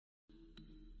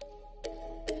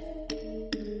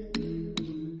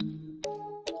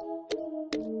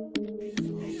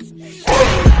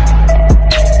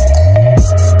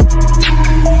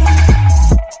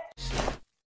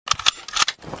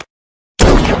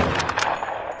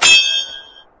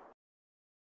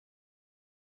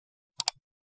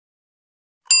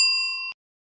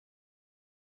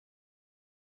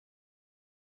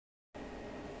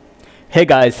Hey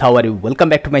guys, how are you? Welcome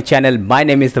back to my channel. My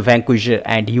name is the Vanquisher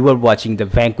and you are watching the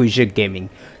Vanquisher Gaming.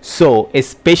 So a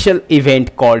special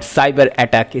event called Cyber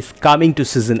Attack is coming to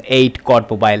season 8 COD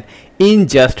Mobile in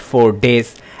just 4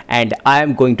 days, and I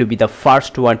am going to be the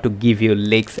first one to give you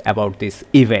leaks about this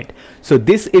event. So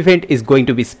this event is going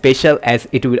to be special as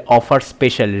it will offer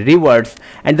special rewards,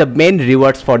 and the main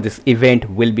rewards for this event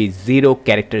will be 0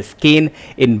 character skin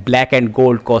in black and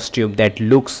gold costume that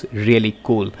looks really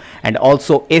cool, and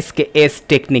also SKS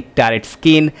technique turret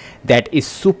skin that is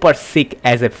super sick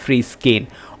as a free skin.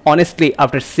 Honestly,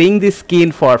 after seeing this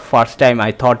skin for first time,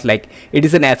 I thought like it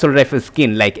is an assault rifle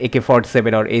skin like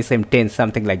AK-47 or SM-10,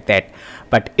 something like that,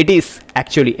 but it is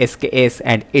actually SKS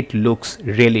and it looks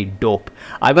really dope.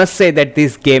 I must say that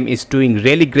this game is doing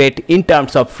really great in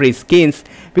terms of free skins,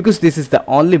 because this is the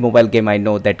only mobile game I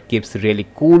know that gives really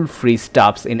cool free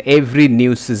stuffs in every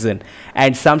new season,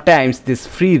 and sometimes these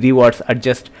free rewards are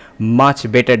just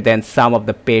much better than some of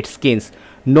the paid skins.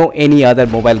 No any other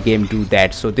mobile game do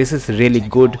that, so this is really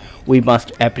good. We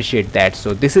must appreciate that.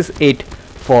 So this is it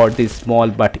for this small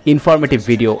but informative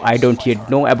video. I don't yet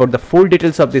know about the full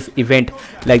details of this event,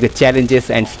 like the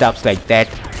challenges and stuffs like that,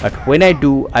 but when I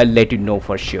do, I'll let you know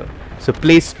for sure. So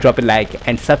please drop a like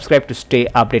and subscribe to stay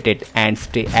updated and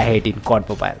stay ahead in COD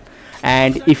Mobile.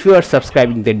 And if you are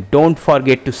subscribing, then don't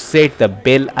forget to set the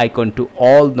bell icon to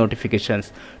all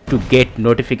notifications to get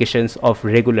notifications of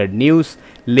regular news,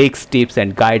 leaks, tips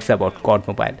and guides about COD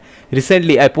Mobile.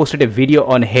 Recently I posted a video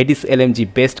on Hades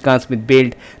LMG best gunsmith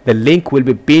build. The link will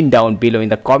be pinned down below in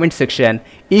the comment section.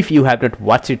 If you have not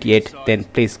watched it yet, then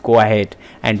please go ahead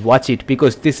and watch it,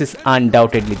 because this is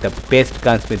undoubtedly the best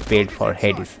gunsmith build for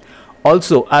Hades.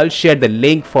 Also, I'll share the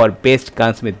link for best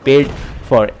gunsmith build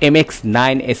for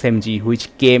MX9 SMG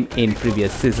which came in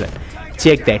previous season.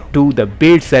 Check that too. The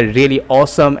builds are really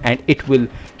awesome and it will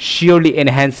surely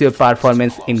enhance your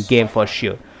performance in game for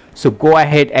sure. So go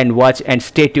ahead and watch and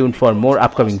stay tuned for more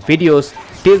upcoming videos.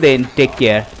 Till then, take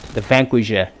care. The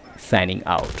Vanquisher signing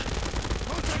out.